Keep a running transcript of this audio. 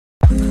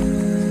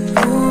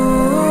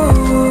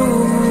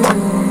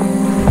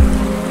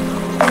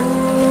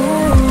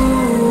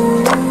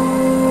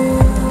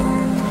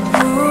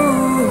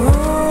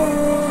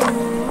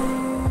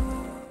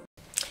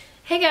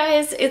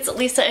it's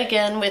Lisa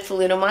again with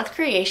Moth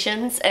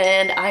Creations,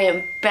 and I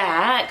am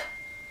back.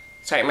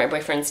 Sorry, my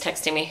boyfriend's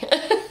texting me.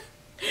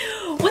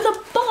 With a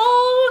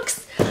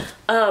box!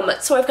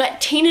 So I've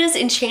got Tina's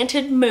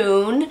Enchanted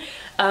Moon.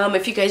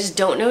 If you guys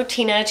don't know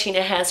Tina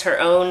has her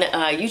own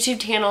YouTube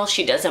channel.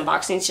 She does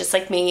unboxings just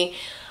like me.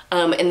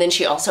 And then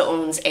she also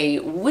owns a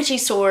witchy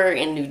store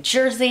in New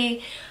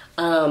Jersey.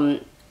 Her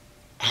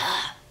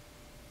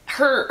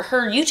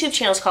YouTube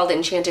channel is called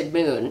Enchanted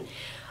Moon.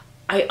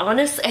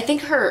 I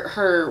think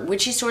her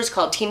witchy store is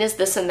called Tina's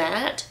This and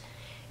That,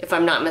 if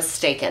I'm not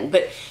mistaken.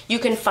 But you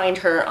can find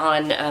her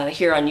on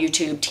here on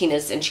YouTube,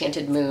 Tina's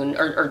Enchanted Moon,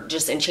 or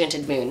just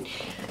Enchanted Moon.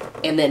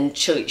 And then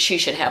she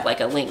should have like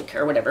a link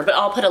or whatever. But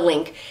I'll put a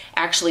link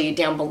actually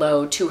down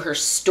below to her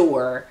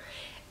store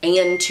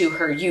and to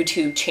her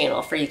YouTube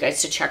channel for you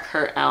guys to check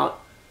her out.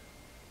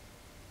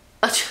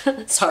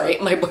 Sorry,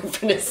 my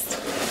boyfriend's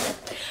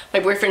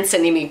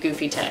sending me a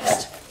goofy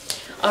text.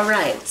 All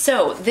right,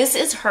 so this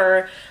is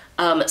her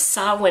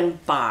Samhain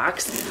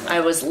box. I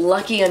was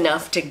lucky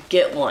enough to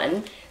get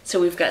one. So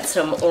we've got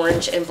some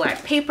orange and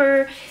black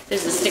paper.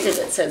 There's a sticker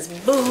that says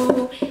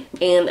boo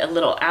and a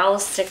little owl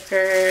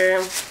sticker.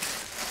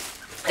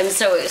 I'm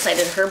so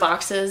excited. Her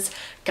boxes,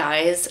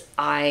 guys,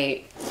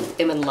 I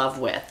am in love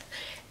with.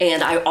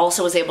 And I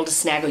also was able to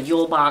snag a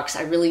Yule box.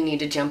 I really need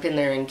to jump in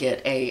there and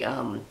get a,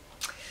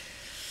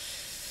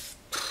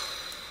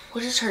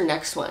 what is her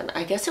next one?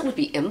 I guess it would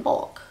be in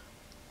bulk.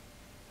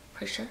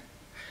 Pretty sure.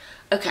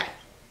 Okay.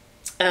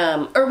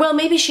 Or well,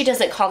 maybe she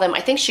doesn't call them,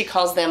 I think she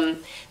calls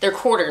them, they're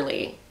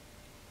quarterly.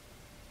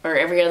 Or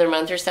every other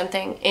month or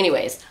something.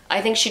 Anyways,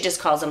 I think she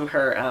just calls them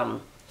her,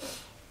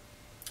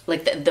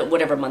 like the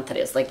whatever month it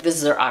is. Like this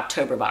is her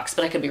October box,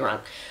 but I could be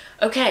wrong.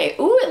 Okay,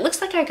 ooh, it looks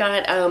like I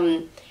got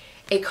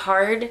a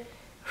card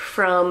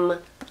from,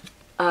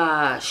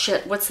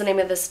 shit, what's the name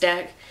of this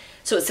deck?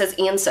 So it says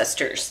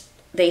Ancestors.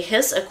 They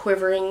hiss a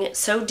quivering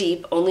so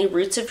deep only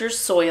roots of your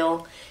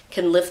soil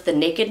can lift the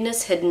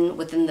nakedness hidden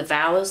within the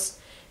vows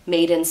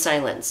made in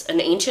silence. An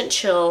ancient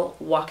chill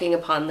walking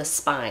upon the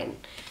spine.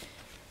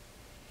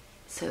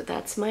 So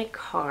that's my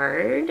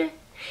card.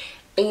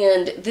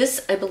 And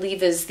this, I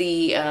believe, is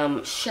the,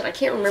 shit, I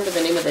can't remember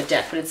the name of the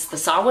deck, but it's the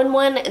Samhain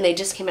one, and they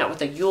just came out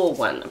with a Yule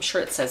one. I'm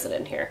sure it says it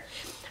in here.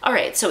 All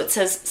right, so it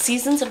says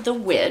Seasons of the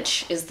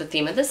Witch is the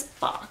theme of this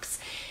box.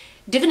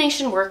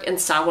 Divination work and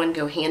Samhain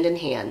go hand in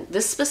hand.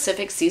 This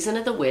specific Season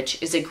of the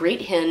Witch is a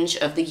great hinge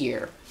of the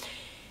year.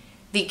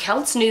 The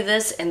Celts knew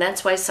this, and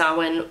that's why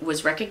Samhain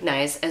was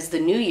recognized as the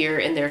new year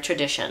in their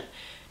tradition.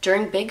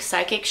 During big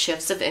psychic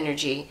shifts of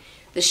energy,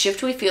 the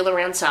shift we feel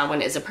around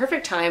Samhain is a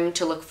perfect time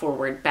to look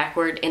forward,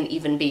 backward, and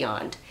even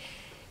beyond.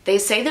 They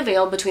say the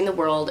veil between the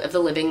world of the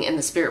living and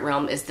the spirit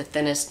realm is the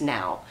thinnest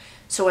now.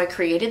 So I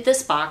created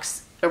this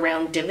box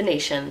around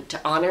divination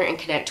to honor and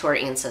connect to our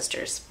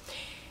ancestors.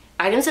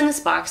 Items in this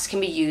box can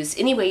be used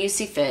any way you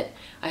see fit.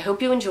 I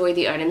hope you enjoy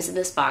the items in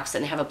this box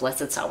and have a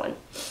blessed Samhain.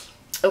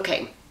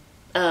 Okay.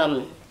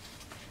 Let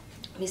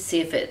me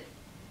see if it...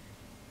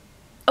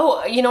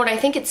 Oh, you know what? I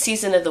think it's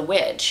Season of the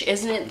Witch,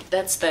 isn't it?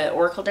 That's the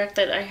Oracle deck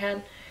that I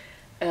had.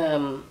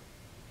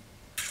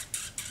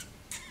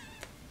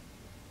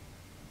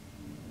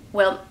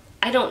 Well,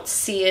 I don't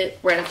see it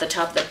right off the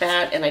top of the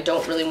bat, and I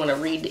don't really want to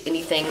read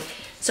anything.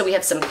 So we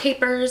have some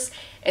papers,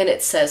 and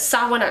it says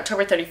Samhain,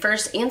 October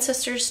 31st,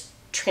 Ancestors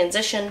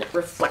Transition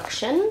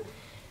Reflection.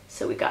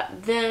 So we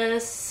got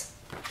this.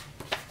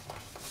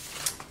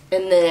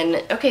 And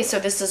then, okay, so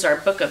this is our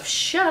Book of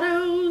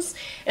Shadows.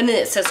 And then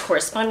it says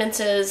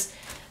correspondences,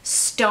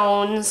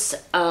 stones,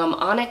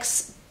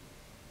 onyx,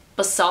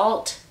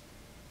 basalt.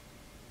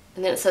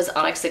 And then it says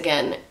onyx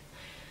again.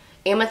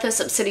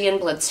 Amethyst, obsidian,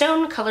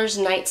 bloodstone, colors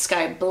night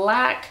sky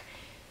black,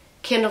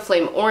 candle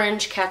flame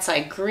orange, cat's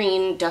eye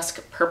green,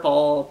 dusk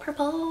purple.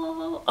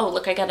 Purple. Oh,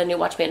 look, I got a new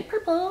watch band.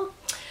 Purple.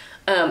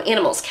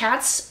 Animals,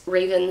 cats,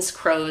 ravens,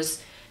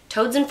 crows,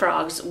 toads and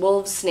frogs,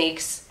 wolves,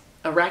 snakes,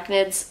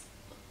 arachnids,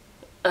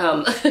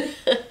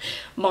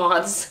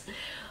 moths,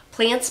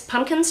 plants,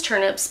 pumpkins,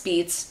 turnips,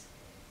 beets,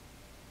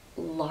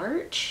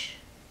 larch?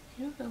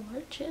 You know what a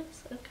larch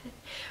is? Okay.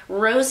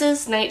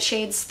 Roses,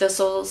 nightshades,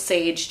 thistle,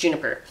 sage,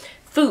 juniper.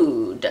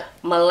 Food,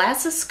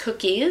 molasses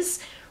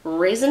cookies,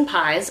 raisin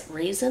pies,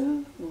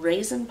 raisin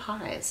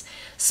pies,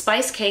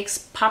 spice cakes,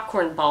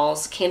 popcorn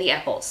balls, candy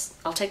apples.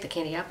 I'll take the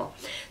candy apple.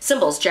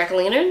 Symbols,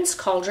 jack-o'-lanterns,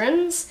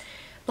 cauldrons,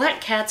 black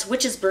cats,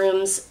 witches'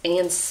 brooms,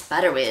 and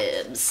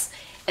spiderwebs.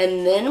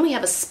 And then we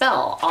have a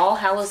spell, All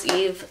Hallows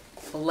Eve,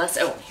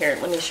 oh, here,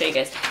 let me show you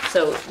guys.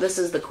 So this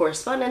is the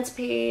correspondence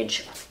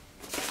page.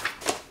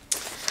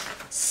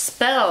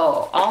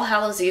 Spell, All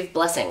Hallows Eve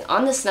blessing.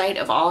 On this night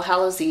of All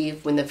Hallows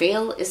Eve, when the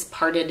veil is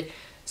parted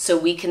so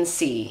we can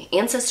see,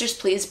 ancestors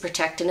please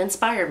protect and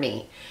inspire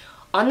me.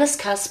 On this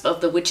cusp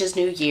of the witch's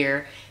new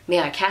year, may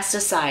I cast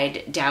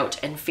aside doubt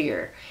and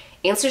fear.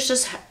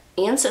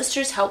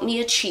 Ancestors help me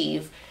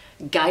achieve,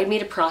 guide me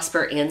to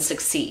prosper and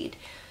succeed.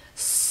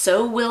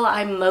 So will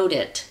I mote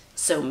it,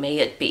 so may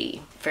it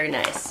be. Very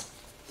nice.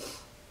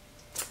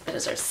 That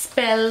is our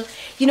spell.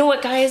 You know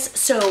what, guys?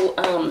 So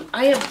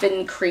I have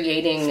been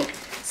creating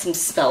some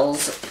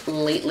spells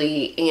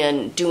lately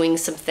and doing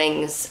some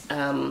things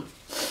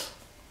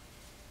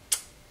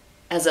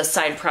as a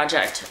side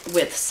project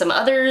with some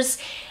others.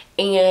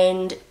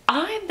 And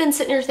I've been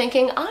sitting here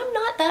thinking, I'm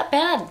not that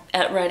bad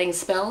at writing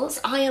spells.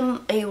 I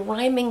am a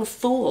rhyming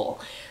fool.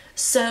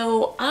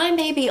 So I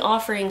may be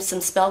offering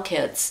some spell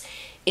kits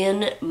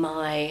in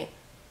my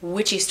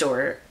witchy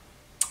store.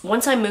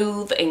 Once I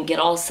move and get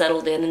all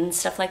settled in and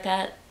stuff like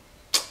that,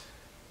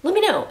 let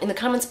me know in the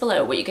comments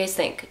below what you guys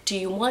think. Do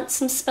you want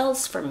some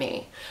spells from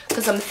me?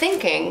 Because I'm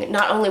thinking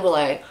not only will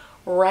I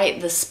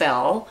write the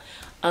spell,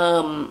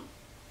 and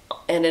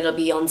it'll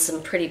be on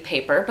some pretty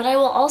paper, but I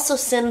will also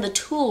send the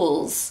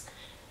tools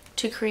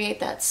to create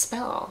that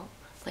spell.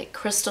 Like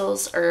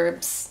crystals,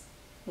 herbs,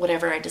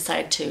 whatever I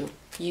decide to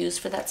use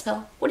for that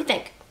spell. What do you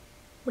think?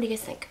 What do you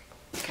guys think?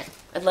 Okay,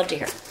 I'd love to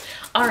hear.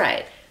 All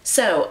right,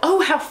 so,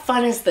 oh, how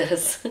fun is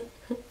this?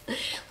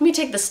 Let me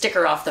take the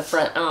sticker off the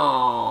front.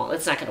 Oh,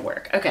 it's not gonna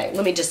work. Okay,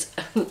 let me just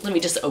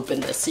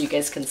open this so you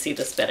guys can see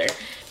this better.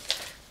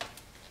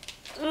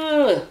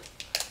 There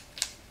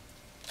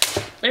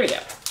we go.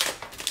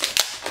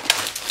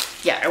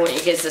 Yeah, I want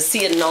you guys to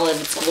see it in all of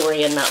its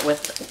glory and not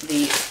with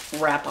the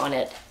wrap on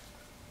it.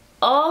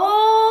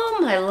 Oh,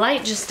 my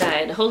light just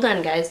died. Hold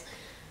on, guys.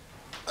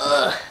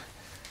 Ugh.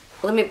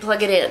 Let me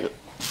plug it in.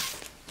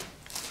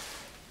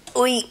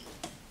 Oi.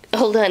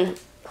 Hold on.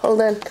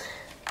 Hold on.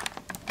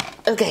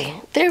 Okay,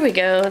 there we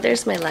go.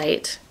 There's my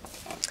light.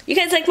 You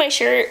guys like my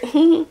shirt?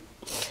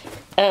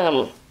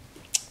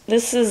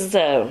 This is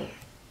the...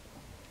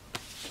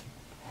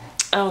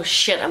 Oh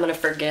shit, I'm gonna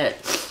forget.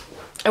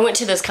 I went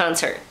to this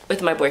concert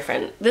with my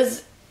boyfriend.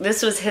 This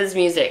was his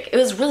music. It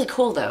was really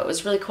cool though. It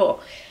was really cool.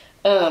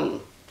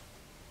 What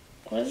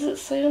does it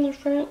say on the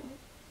front?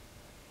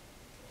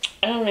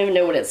 I don't even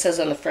know what it says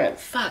on the front.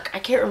 Fuck, I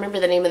can't remember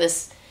the name of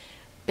this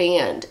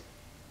band.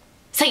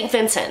 St.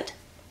 Vincent.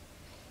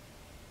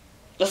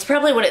 That's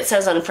probably what it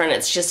says on the front.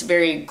 It's just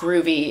very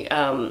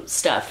groovy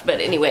stuff.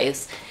 But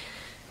anyways,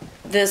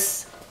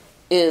 this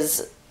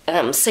is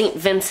St.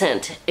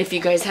 Vincent. If you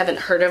guys haven't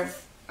heard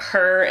of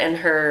her and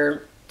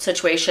her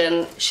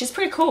situation, she's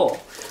pretty cool.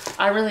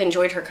 I really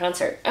enjoyed her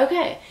concert.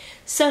 Okay,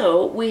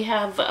 so we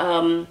have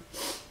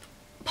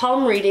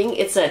palm reading.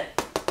 It's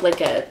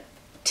like a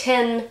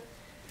 10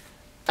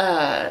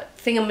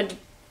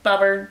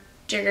 thingamabobber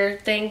jigger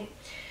thing.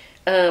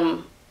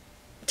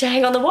 To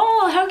hang on the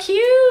wall. How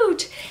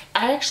cute!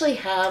 I actually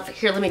have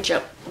here. Let me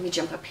jump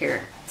up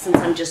here since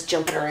I'm just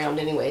jumping around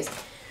anyways.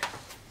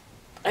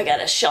 I got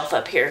a shelf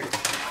up here.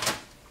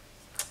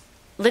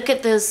 Look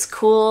at this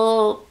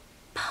cool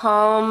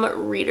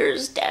palm reader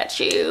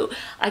statue.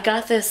 I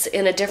got this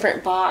in a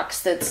different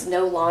box that's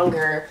no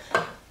longer,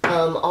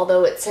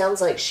 although it sounds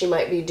like she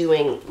might be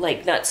doing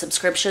like not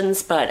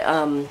subscriptions, but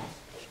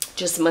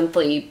just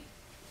monthly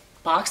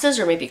boxes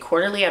or maybe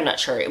quarterly. I'm not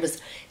sure. It was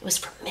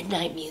from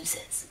Midnight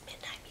Muses.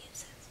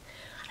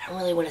 I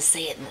don't really want to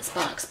say it in this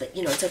box, but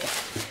you know, it's okay.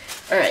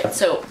 All right,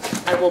 so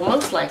I will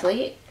most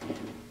likely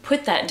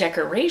put that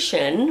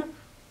decoration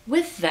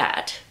with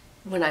that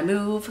when I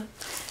move.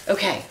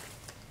 Okay.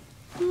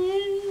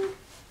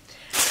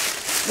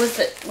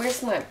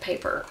 Where's my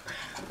paper?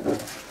 All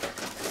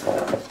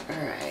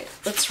right,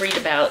 let's read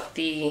about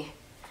the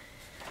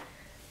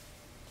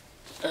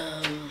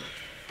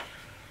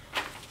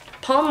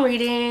palm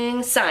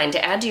reading sign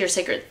to add to your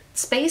sacred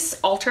space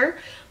altar.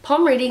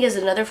 Palm reading is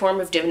another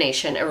form of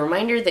divination, a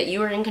reminder that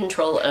you are in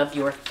control of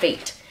your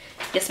fate.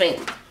 Yes,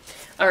 ma'am.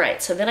 All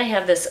right, so then I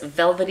have this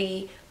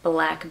velvety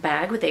black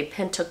bag with a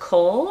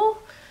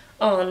pentacle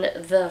on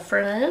the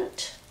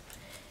front,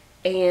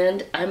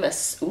 and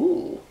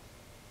ooh.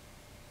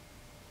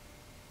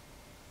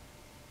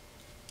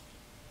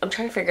 I'm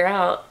trying to figure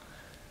out.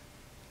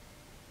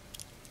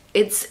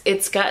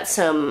 It's got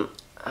some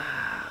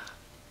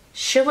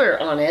shimmer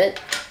on it.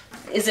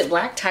 Is it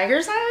black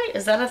tiger's eye?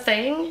 Is that a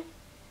thing?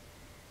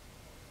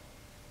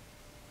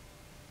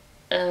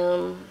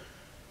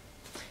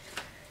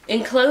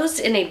 Enclosed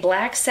in a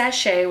black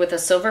sachet with a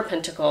silver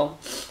pentacle,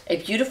 a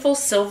beautiful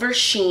silver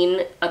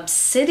sheen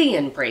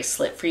obsidian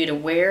bracelet for you to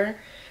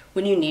wear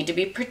when you need to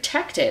be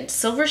protected.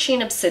 Silver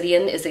sheen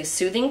obsidian is a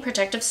soothing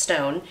protective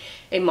stone,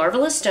 a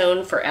marvelous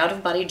stone for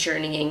out-of-body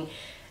journeying,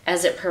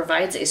 as it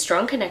provides a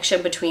strong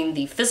connection between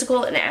the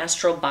physical and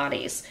astral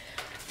bodies.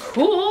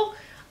 Cool!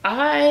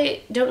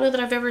 I don't know that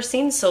I've ever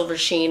seen silver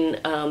sheen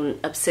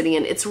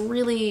obsidian. It's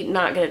really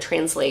not going to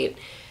translate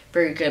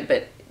very good,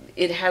 but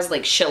it has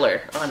like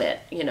Schiller on it,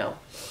 you know,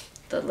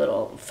 the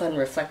little fun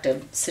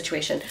reflective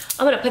situation.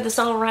 I'm gonna put this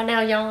on right now,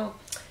 y'all.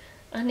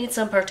 I need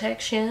some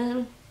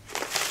protection.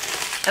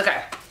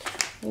 Okay.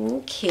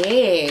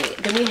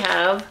 Then we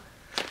have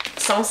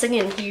something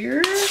in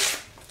here.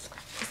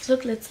 Let's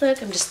look.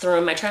 I'm just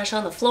throwing my trash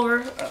on the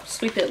floor. I'll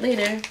sweep it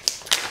later.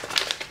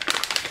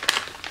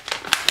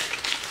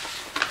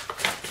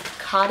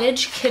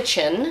 Cottage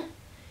kitchen.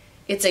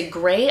 It's a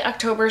gray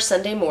October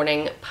Sunday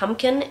morning,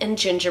 pumpkin and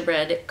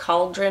gingerbread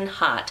cauldron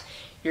hot.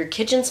 Your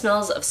kitchen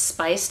smells of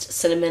spiced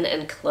cinnamon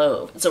and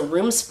clove. It's a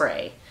room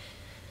spray.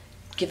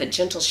 Give a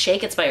gentle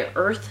shake. It's by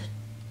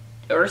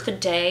Earth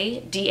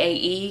Day,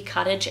 DAE,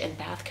 Cottage and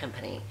Bath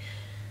Company.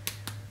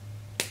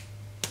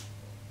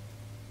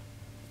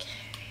 Okay,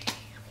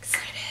 I'm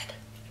excited.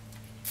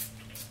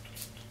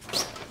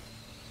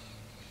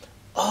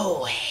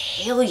 Oh,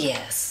 hell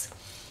yes.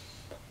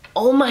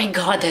 Oh my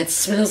God, that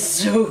smells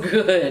so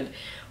good.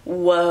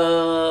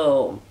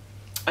 Whoa.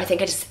 I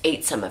think I just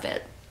ate some of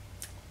it.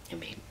 I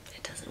mean,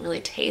 it doesn't really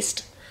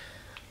taste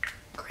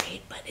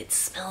great, but it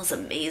smells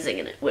amazing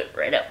and it went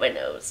right up my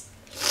nose.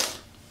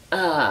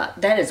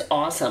 That is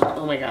awesome.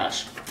 Oh my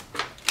gosh.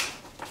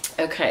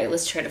 Okay,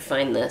 let's try to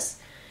find this.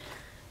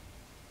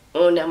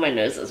 Oh, now my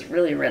nose is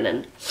really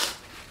running.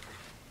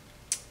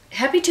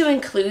 Happy to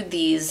include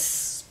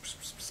these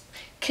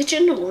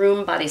kitchen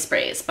room body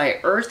sprays by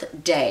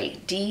Earth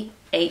Day,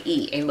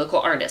 DAE, a local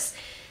artist.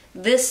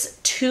 This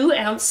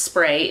 2-ounce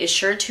spray is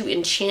sure to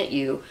enchant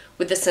you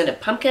with the scent of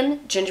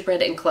pumpkin,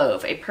 gingerbread, and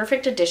clove, a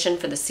perfect addition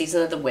for the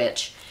season of the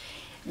witch.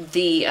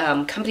 The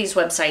company's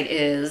website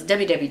is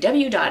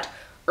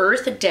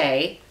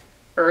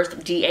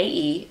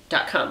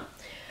www.earthdae.com.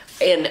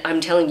 And I'm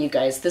telling you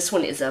guys, this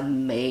one is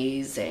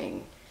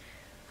amazing.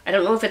 I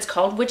don't know if it's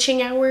called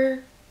Witching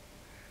Hour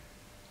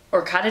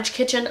or Cottage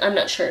Kitchen. I'm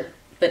not sure,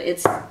 but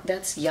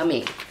that's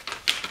yummy.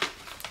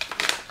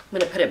 I'm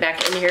gonna put it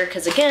back in here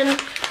because again,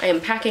 I am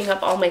packing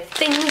up all my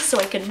things so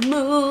I can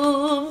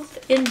move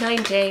in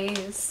 9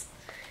 days.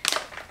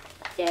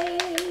 Yay.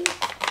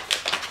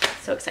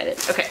 So excited.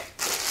 Okay.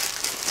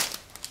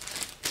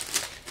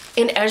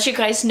 And as you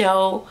guys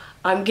know,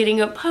 I'm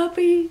getting a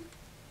puppy.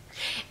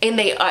 And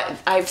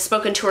I've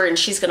spoken to her and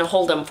she's gonna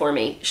hold him for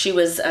me. She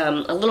was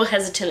a little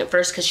hesitant at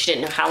first because she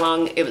didn't know how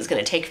long it was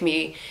gonna take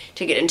me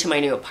to get into my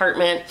new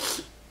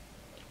apartment.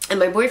 And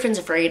my boyfriend's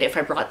afraid if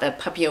I brought the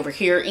puppy over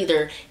here,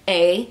 either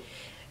A,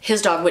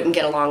 his dog wouldn't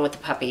get along with the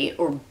puppy,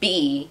 or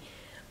B,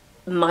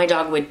 my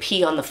dog would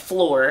pee on the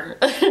floor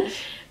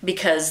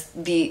because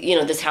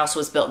this house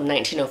was built in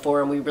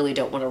 1904 and we really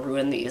don't want to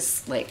ruin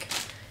these like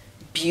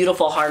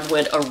beautiful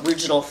hardwood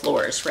original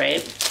floors,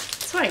 right?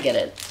 So I get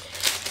it.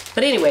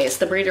 But anyways,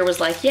 the breeder was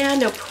like, yeah,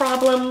 no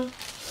problem.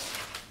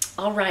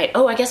 All right.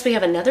 Oh, I guess we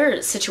have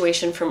another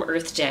situation from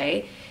Earth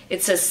Day.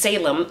 It says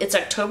Salem. It's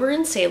October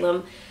in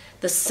Salem.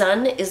 The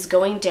sun is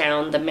going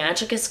down. The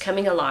magic is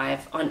coming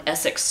alive on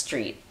Essex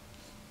Street.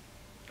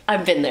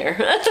 I've been there.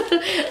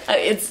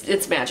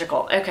 It's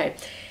magical. Okay.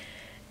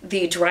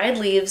 The dried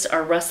leaves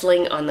are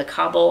rustling on the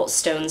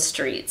cobblestone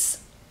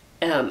streets.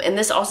 And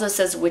this also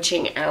says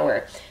witching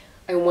hour.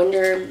 I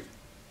wonder...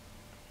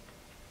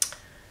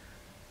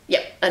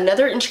 Yep,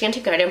 another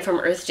enchanting item from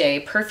Earth Day,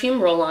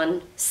 perfume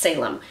roll-on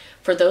Salem.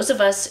 For those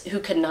of us who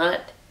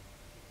cannot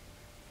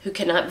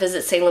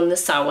visit Salem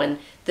this Samhain,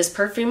 this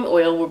perfume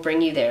oil will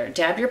bring you there.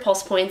 Dab your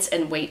pulse points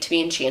and wait to be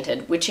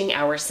enchanted. Witching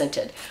hour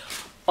scented.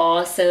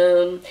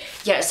 Awesome.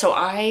 Yeah, so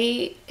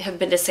I have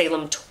been to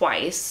Salem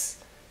twice.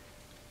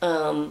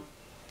 I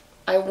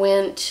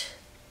went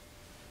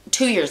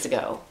 2 years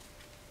ago.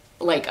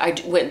 Like, I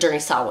went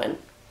during Samhain.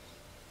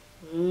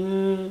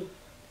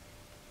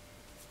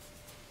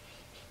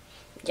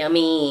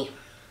 Yummy.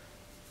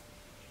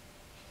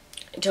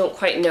 I don't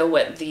quite know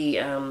what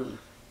the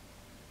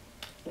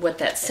what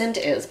that scent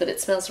is, but it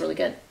smells really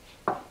good.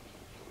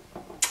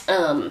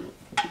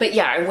 But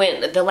yeah, I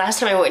went the last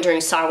time I went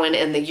during Samhain,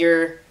 and the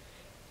year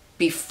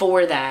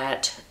before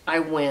that I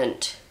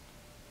went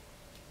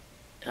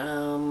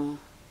in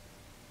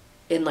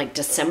like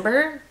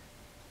December.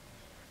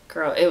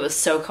 Girl, it was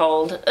so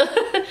cold.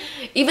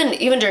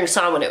 even during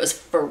Samhain it was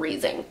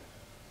freezing.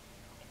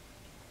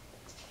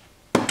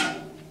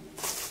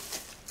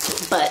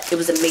 But it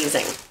was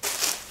amazing.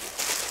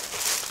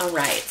 All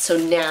right, so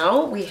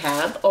now we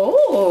have,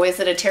 oh, is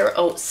it a tarot?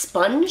 Oh,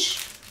 sponge?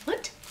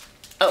 What?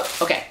 Oh,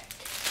 okay.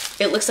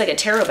 It looks like a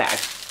tarot bag.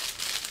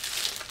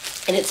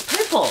 And it's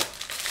purple.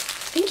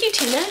 Thank you,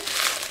 Tina.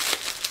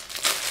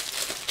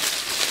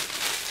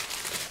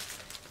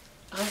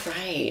 All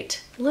right,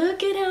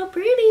 look at how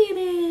pretty it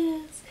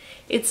is.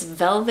 It's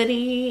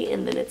velvety,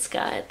 and then it's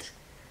got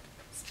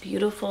this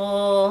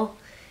beautiful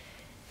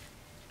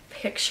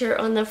picture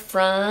on the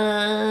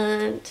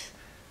front.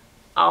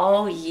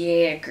 Oh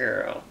yeah,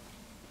 girl.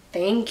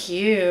 Thank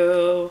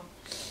you.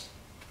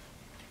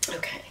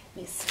 Okay, let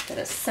me set that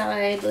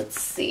aside. Let's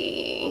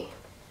see.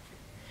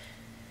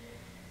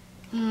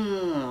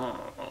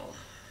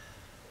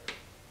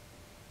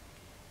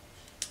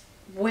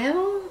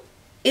 Well,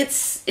 it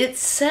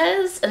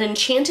says an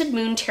enchanted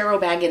moon tarot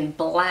bag in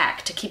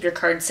black to keep your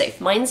cards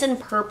safe. Mine's in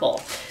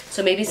purple,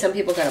 so maybe some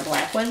people got a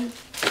black one.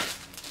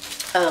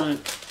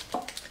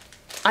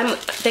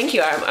 Thank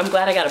you. I'm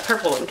glad I got a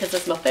purple one because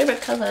it's my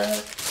favorite color.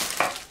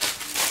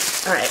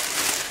 All right.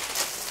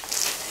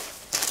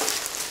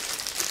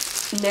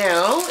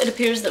 Now it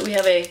appears that we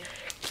have a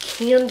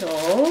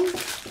candle.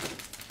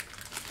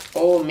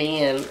 Oh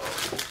man,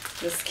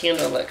 this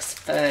candle looks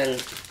fun.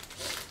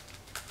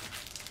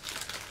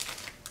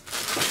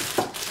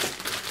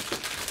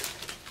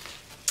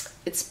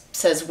 It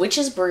says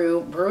witch's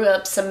brew, brew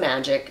up some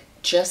magic,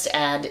 just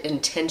add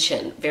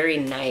intention. Very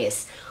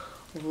nice.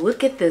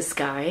 Look at this,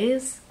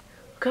 guys.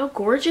 Look how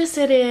gorgeous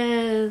it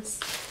is.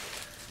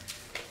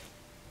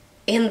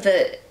 And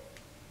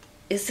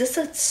is this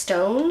a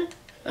stone?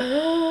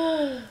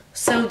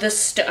 So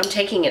I'm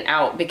taking it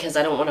out because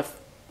I don't want to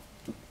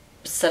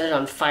set it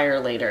on fire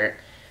later.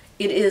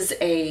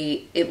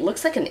 It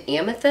looks like an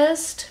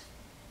amethyst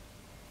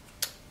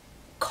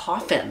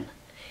coffin.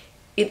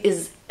 It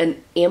is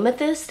an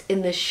amethyst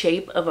in the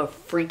shape of a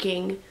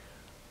freaking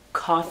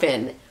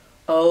coffin.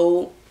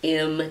 OMG.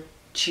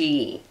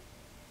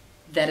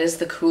 That is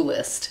the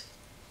coolest.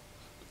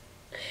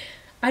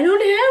 I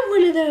don't have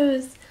one of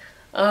those.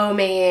 Oh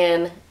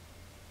man.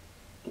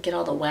 Get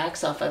all the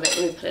wax off of it.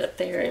 Let me put it up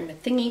there in my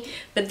thingy.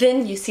 But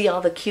then you see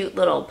all the cute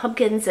little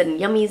pumpkins and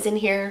yummies in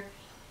here.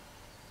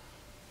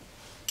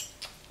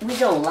 We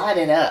gonna light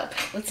it up.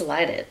 Let's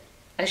light it.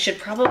 I should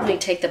probably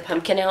take the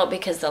pumpkin out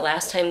because the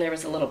last time there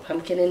was a little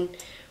pumpkin in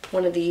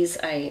one of these,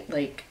 I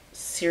like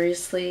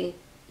seriously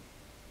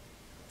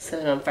set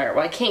it on fire.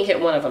 Well, I can't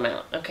get one of them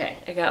out. Okay,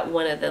 I got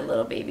one of the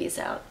little babies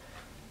out.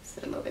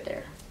 Set them over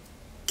there.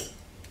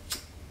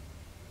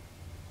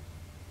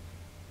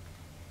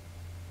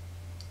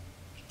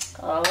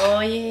 Oh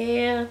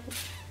yeah.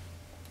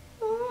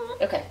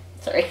 Okay,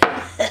 sorry.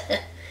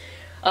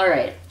 All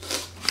right.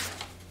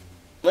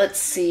 Let's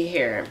see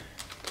here.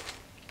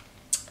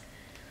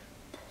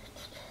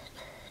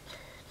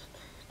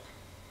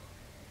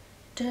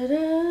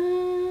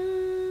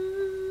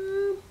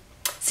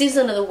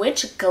 Season of the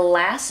Witch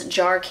glass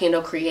jar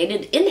candle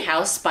created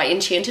in-house by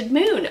Enchanted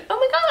Moon. Oh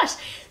my gosh!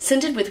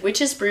 Scented with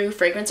witch's brew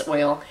fragrance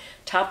oil,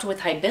 topped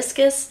with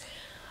hibiscus,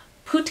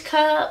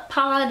 putka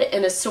pod,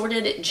 and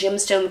assorted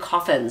gemstone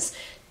coffins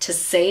to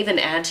save and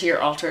add to your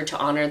altar to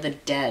honor the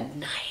dead.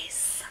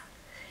 Nice.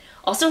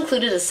 Also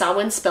included a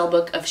Samhain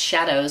spellbook of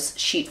shadows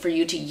sheet for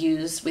you to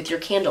use with your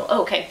candle.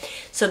 Oh, okay.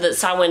 So the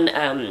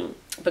Samhain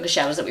book of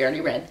shadows that we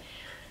already read.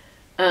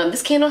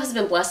 This candle has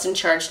been blessed and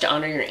charged to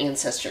honor your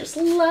ancestors.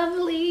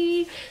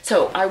 Lovely.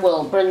 So I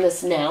will burn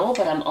this now,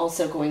 but I'm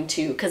also going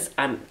to, because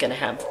I'm going to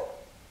have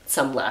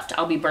some left.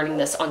 I'll be burning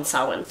this on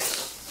Samhain.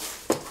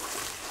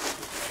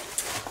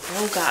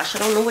 Oh gosh, I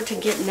don't know what to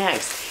get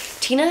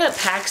next. Tina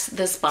packs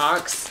this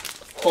box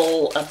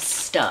full of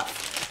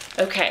stuff.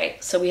 Okay,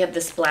 so we have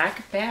this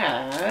black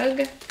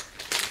bag.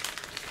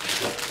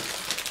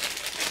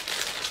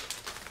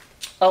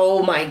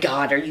 Oh my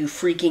God, are you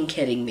freaking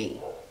kidding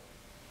me?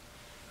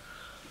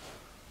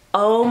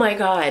 Oh my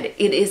God,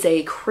 it is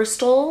a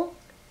crystal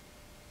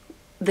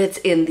that's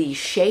in the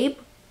shape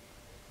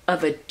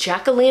of a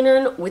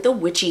jack-o'-lantern with a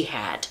witchy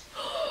hat.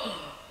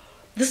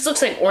 This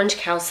looks like orange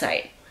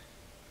calcite.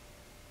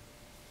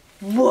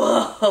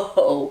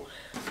 Whoa!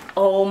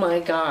 Oh my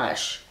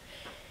gosh.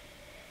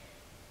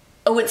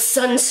 Oh, it's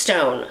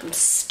sunstone. I'm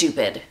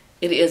stupid.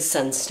 It is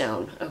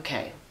sunstone.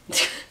 Okay.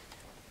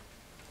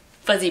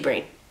 Fuzzy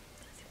brain.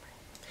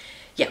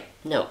 Yeah,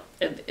 no.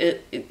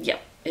 Yeah,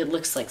 it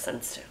looks like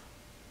sunstone.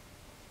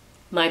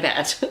 My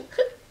bad.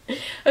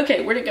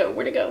 Okay, where to go?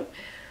 Where to go?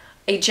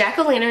 A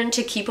jack-o'-lantern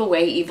to keep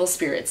away evil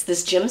spirits.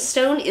 This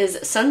gemstone is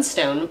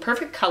sunstone.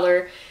 Perfect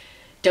color,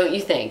 don't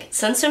you think?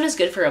 Sunstone is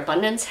good for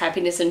abundance,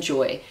 happiness, and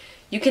joy.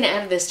 You can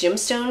add this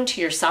gemstone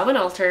to your Samhain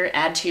altar,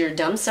 add to your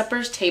dumb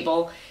supper's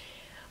table,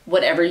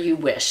 whatever you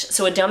wish.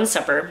 So a dumb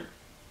supper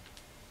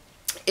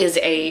is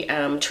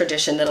a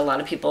tradition that a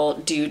lot of people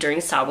do during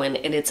Samhain,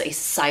 and it's a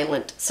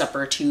silent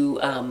supper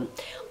to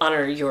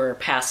honor your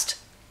past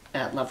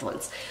loved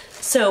ones.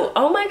 So,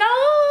 oh my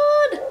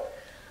God!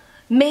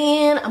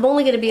 Man, I'm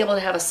only going to be able to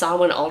have a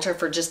Samhain altar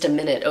for just a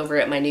minute over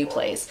at my new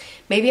place.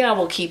 Maybe I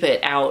will keep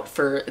it out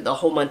for the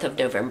whole month of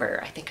November.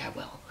 I think I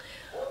will.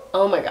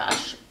 Oh my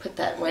gosh. Put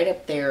that right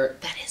up there.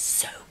 That is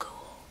so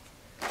cool.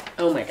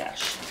 Oh my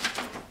gosh.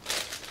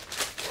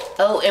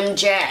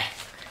 OMG.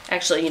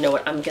 Actually, you know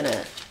what? I'm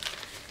gonna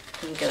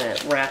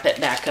wrap it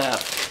back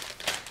up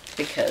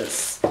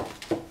because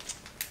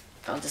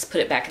I'll just put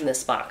it back in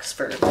this box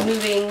for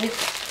moving.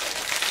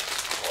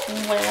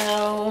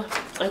 Wow.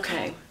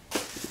 Okay.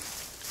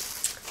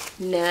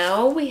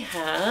 Now we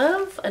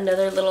have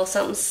another little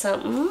something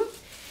something.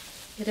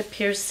 It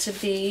appears to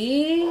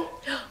be,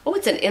 oh,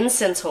 it's an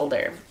incense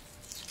holder.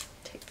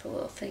 Take the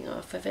little thing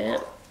off of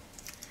it.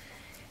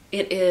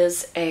 It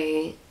is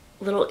a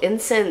little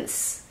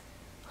incense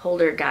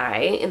holder guy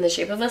in the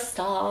shape of a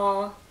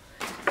star.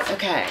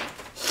 Okay.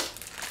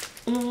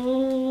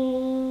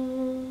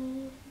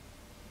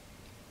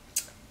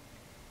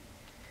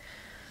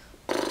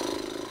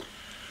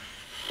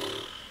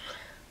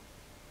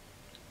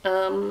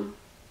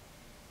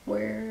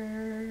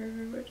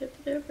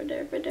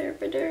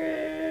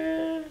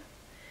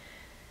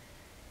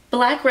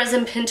 Black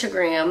resin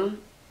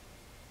pentagram.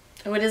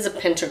 Oh, it is a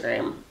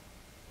pentagram.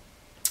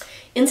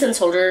 Incense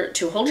holder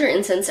to hold your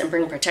incense and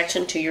bring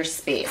protection to your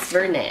space.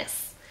 Very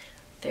nice.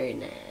 Very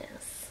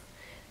nice.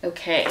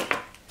 Okay.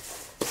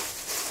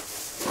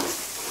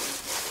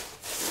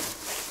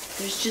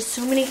 There's just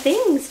so many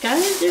things,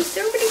 guys. There's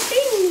so many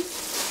things.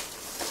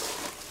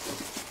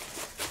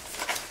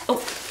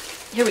 Oh,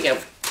 here we go.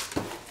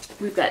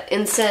 We've got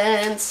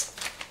incense.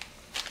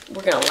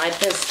 We're gonna light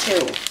this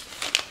too.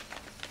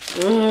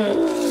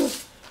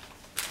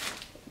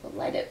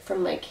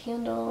 from my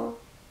candle.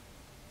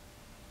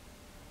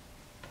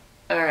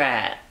 All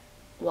right,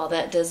 while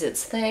that does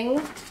its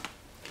thing.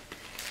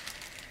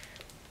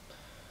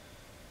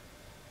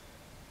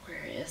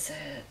 Where is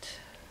it?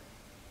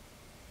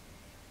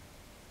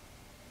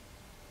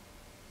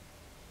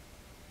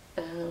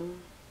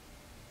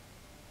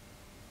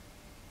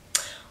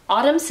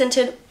 Autumn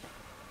scented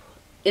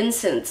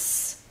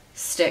incense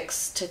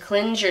sticks to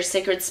cleanse your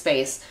sacred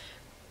space,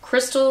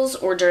 crystals,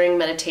 or during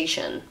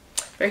meditation.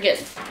 Very good.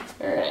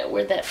 All right,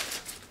 where'd that?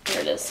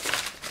 There it is.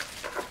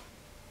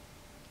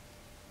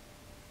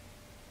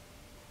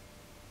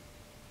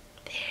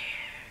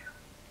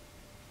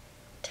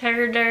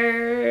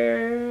 Turder.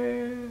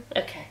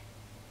 Okay.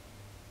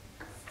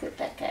 Put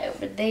that guy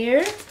over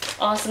there.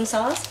 Awesome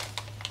sauce.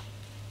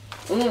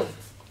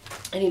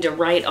 I need to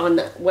write on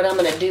what I'm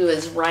gonna do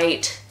is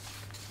write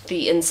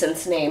the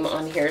incense name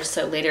on here,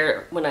 so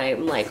later when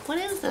I'm like, what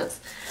is this?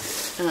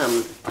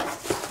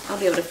 I'll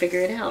be able to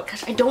figure it out.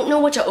 Gosh, I don't know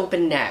what to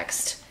open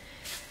next.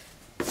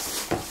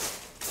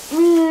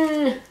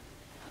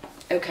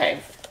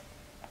 Okay.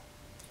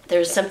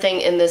 There's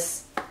something in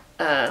this,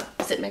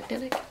 is it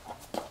magnetic?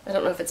 I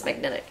don't know if it's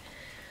magnetic.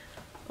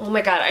 Oh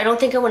my god, I don't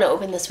think I want to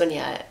open this one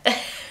yet.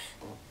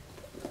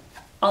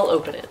 I'll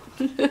open it.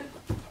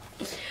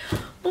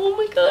 Oh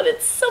my god,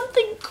 it's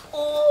something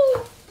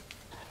cool.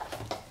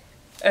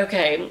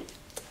 Okay,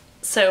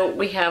 so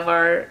we have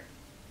our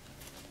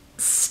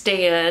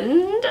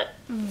stand.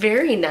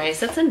 Very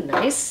nice. That's a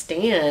nice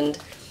stand.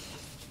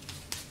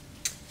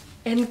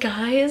 And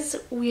guys,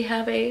 we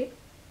have a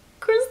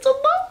crystal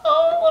ball.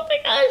 Oh my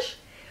gosh.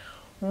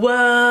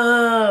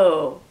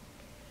 Whoa.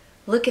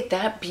 Look at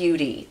that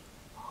beauty.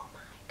 Oh my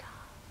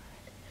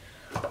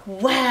god.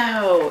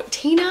 Wow.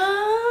 Tina.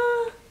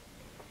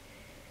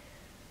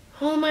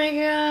 Oh my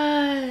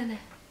god.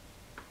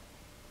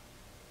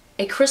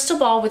 A crystal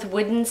ball with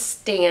wooden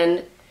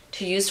stand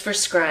to use for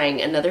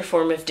scrying, another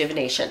form of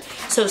divination.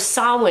 So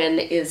Samhain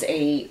is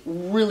a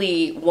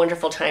really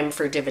wonderful time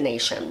for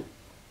divination.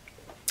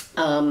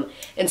 And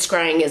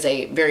scrying is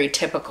a very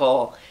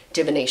typical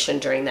divination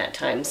during that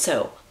time.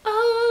 So,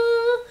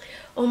 oh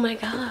my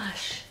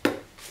gosh.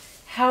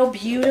 How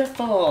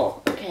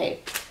beautiful. Okay,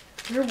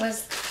 where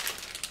was,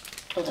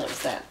 hold on,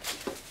 was that?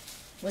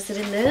 Was it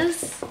in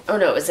this? Oh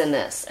no, it was in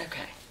this.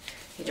 Okay,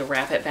 need to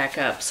wrap it back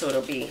up so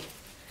it'll be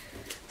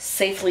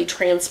safely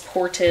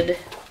transported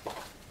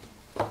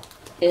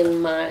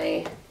in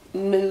my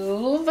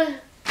move.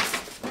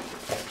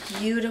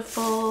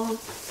 Beautiful.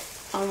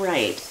 All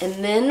right,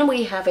 and then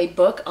we have a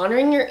book,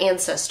 Honoring Your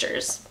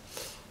Ancestors.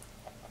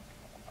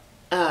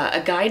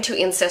 A Guide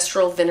to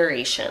Ancestral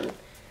Veneration.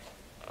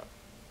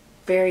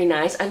 Very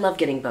nice. I love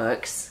getting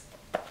books.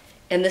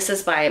 And this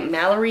is by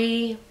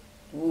Mallory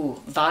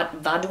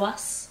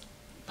Vaudouas.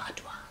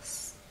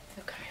 Vaudouas.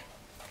 Okay.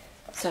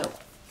 So,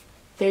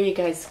 there you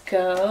guys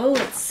go.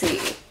 Let's see.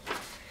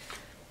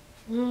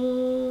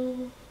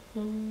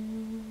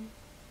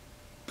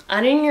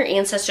 Honoring Your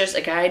Ancestors,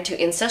 A Guide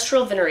to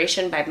Ancestral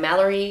Veneration by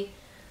Mallory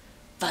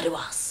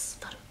Vaudouas.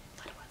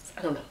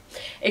 I don't know.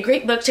 A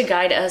great book to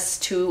guide us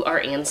to our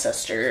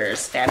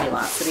ancestors.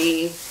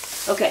 Fabulosity.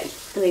 Okay,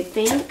 so I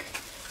think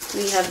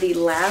we have the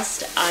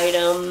last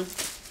item.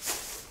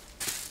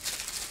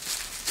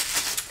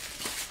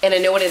 And I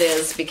know what it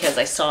is because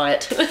I saw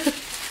it.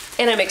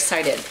 And I'm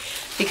excited.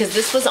 Because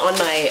this was on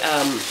my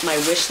my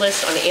wish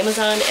list on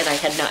Amazon and I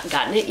had not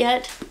gotten it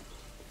yet.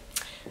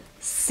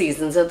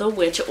 Seasons of the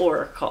Witch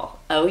Oracle.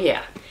 Oh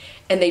yeah.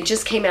 And they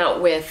just came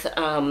out with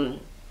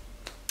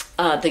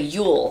the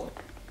Yule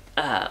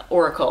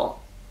Oracle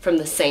from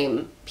the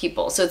same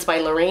people. So it's by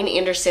Lorraine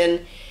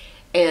Anderson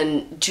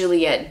and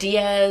Juliette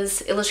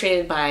Diaz,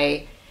 illustrated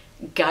by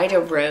Guida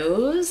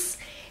Rose.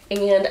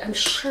 And I'm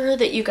sure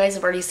that you guys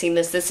have already seen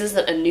this. This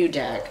isn't a new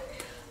deck.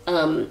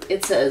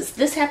 It says,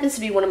 this happens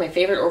to be one of my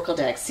favorite Oracle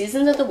decks.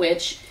 Seasons of the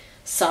Witch,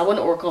 Samhain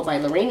Oracle by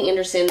Lorraine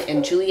Anderson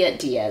and Juliette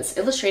Diaz,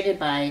 illustrated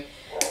by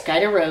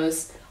Guida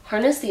Rose.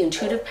 Harness the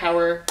intuitive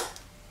power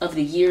of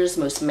the year's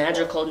most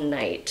magical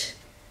night.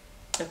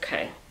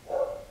 Okay.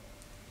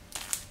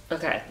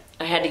 Okay,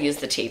 I had to use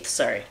the teeth,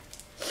 sorry.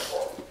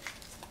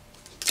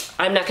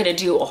 I'm not gonna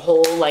do a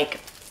whole like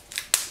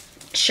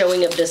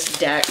showing of this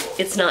deck.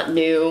 It's not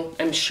new.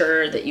 I'm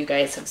sure that you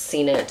guys have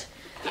seen it.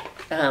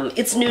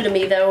 It's new to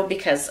me though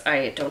because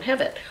I don't have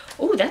it.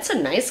 Oh, that's a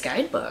nice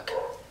guidebook.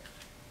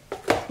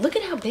 Look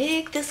at how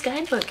big this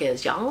guidebook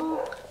is,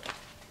 y'all.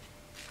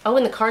 Oh,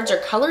 and the cards are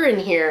color in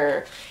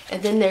here.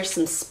 And then there's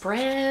some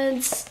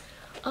spreads.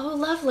 Oh,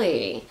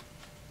 lovely.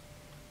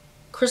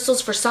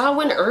 Crystals for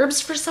Samhain, herbs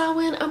for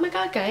Samhain. Oh my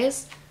god,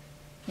 guys.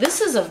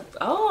 This is a,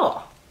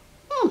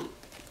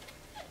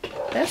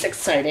 that's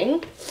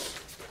exciting.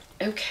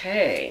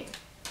 Okay.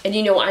 And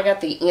you know, I got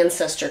the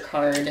Ancestor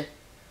card.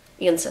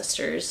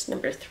 Ancestors,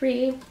 number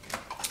 3.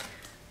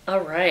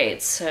 All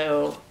right,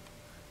 so,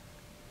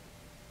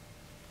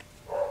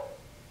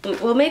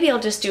 well, maybe I'll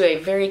just do a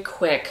very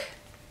quick,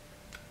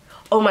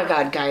 oh my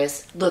god,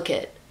 guys, look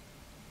it.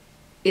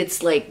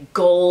 It's like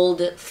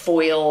gold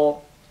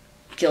foil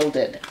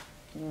gilded.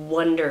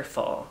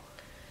 Wonderful.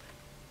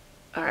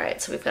 All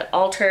right, so we've got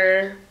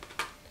altar.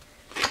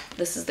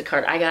 This is the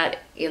card I got.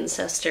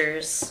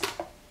 Ancestors.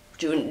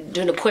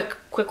 Doing a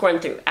quick run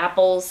through.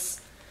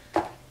 Apples.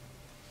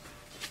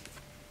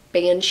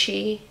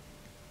 Banshee.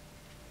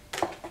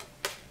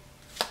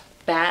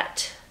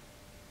 Bat.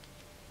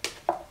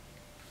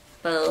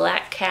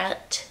 Black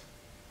cat.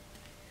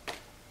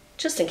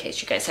 Just in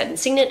case you guys hadn't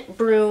seen it.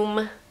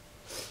 Broom.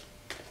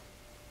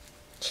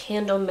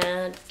 Candle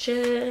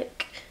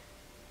magic.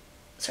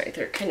 Sorry,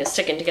 they're kind of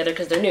sticking together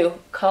because they're new.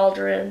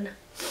 Cauldron.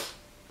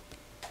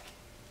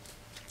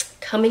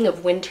 Coming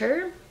of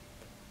winter.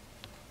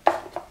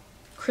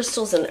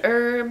 Crystals and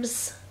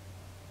herbs.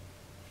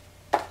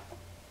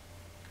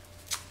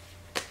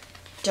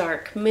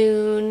 Dark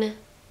moon.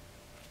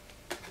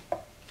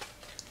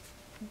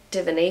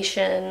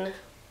 Divination.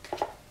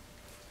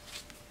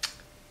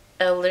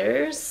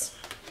 Elders.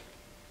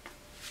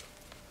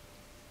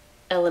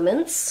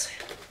 Elements.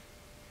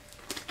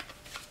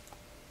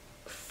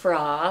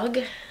 Frog.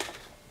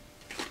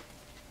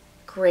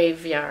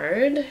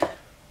 Graveyard.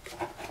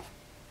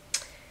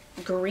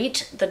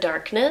 Greet the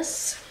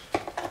darkness.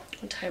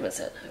 What time is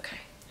it? Okay,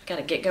 I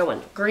gotta get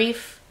going.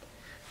 Grief.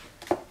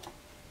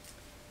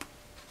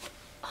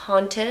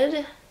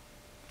 Haunted.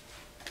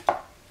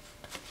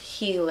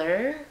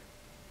 Healer.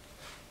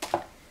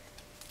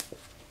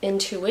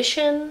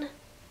 Intuition.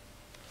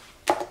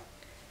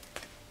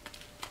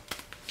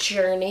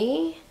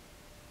 Journey.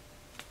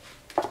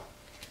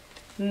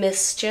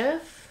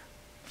 Mischief.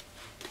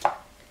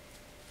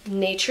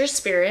 Nature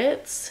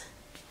spirits.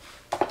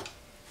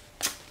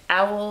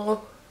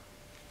 Owl.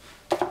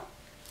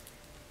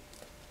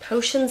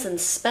 Potions and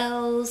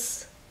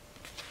spells.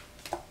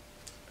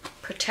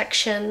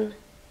 Protection.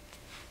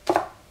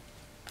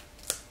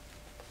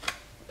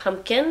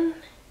 Pumpkin.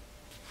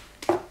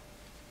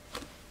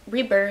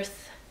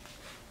 Rebirth.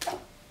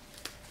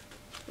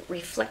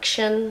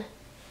 Reflection.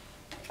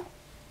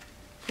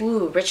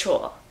 Ooh,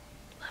 ritual.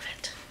 Love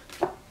it.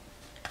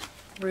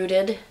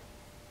 Rooted.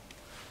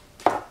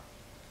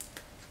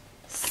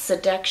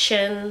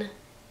 Seduction.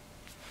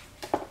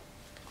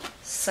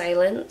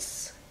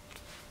 Silence.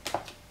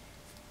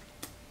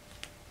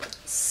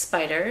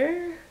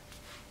 Spider.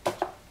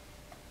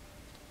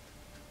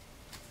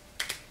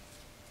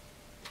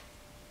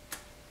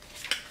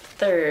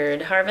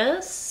 Third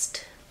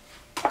harvest.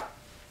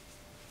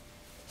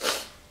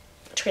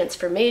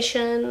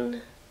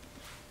 Transformation.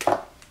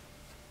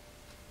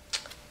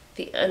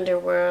 The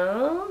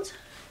underworld.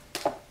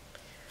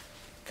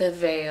 The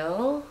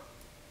veil.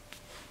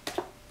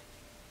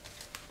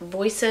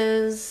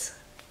 Voices.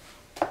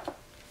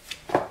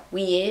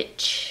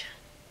 Witch.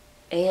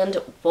 And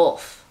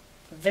wolf.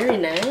 Very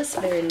nice,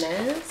 very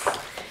nice.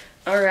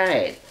 All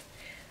right.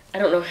 I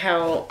don't know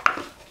how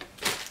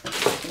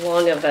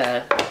long of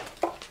a...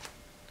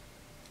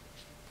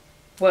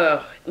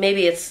 Whoa,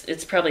 maybe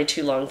it's probably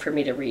too long for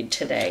me to read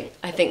today.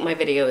 I think my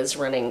video is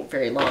running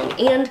very long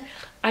and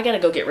I gotta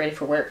go get ready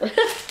for work.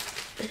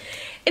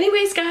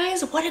 Anyways,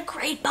 guys, what a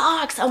great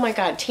box. Oh my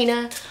God,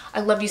 Tina,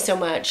 I love you so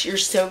much. You're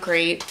so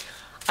great.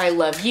 I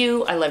love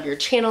you. I love your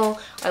channel.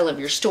 I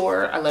love your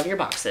store. I love your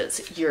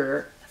boxes.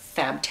 You're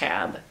fab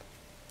tab.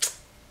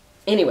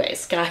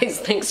 Anyways, guys,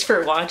 thanks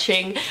for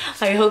watching.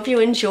 I hope you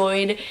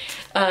enjoyed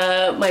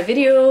my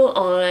video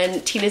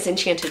on Tina's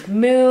Enchanted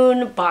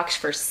Moon box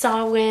for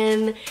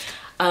Samhain.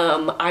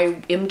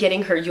 I am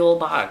getting her Yule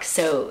box,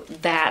 so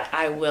that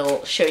I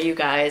will show you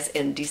guys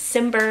in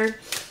December.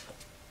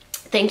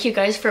 Thank you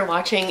guys for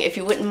watching. If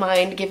you wouldn't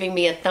mind giving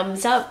me a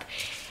thumbs up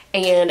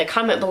and a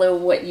comment below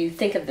what you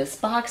think of this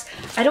box.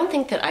 I don't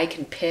think that I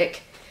can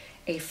pick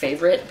a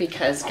favorite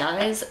because,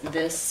 guys,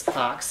 this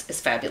box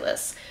is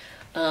fabulous.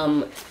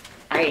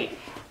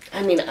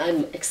 I mean,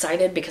 I'm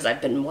excited because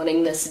I've been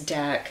wanting this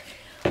deck.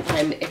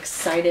 I'm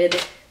excited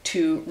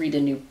to read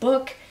a new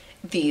book.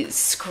 The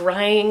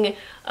scrying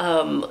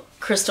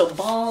crystal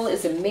ball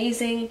is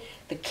amazing.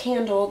 The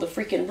candle, the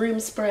freaking room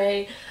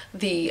spray,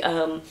 the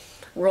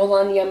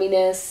roll-on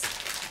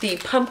yumminess, the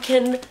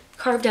pumpkin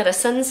carved out of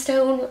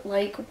sunstone.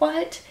 Like,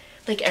 what?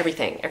 Like,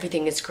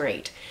 everything is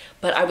great.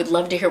 But I would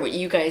love to hear what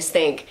you guys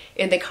think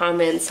in the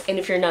comments. And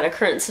if you're not a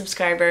current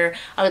subscriber,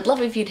 I would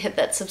love if you'd hit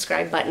that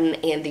subscribe button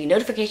and the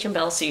notification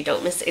bell so you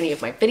don't miss any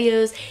of my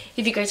videos.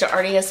 If you guys are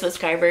already a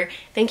subscriber,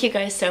 thank you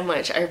guys so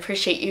much. I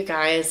appreciate you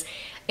guys.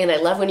 And I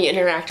love when you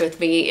interact with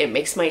me. It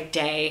makes my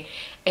day.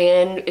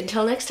 And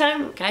until next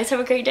time, guys, have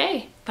a great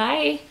day.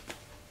 Bye.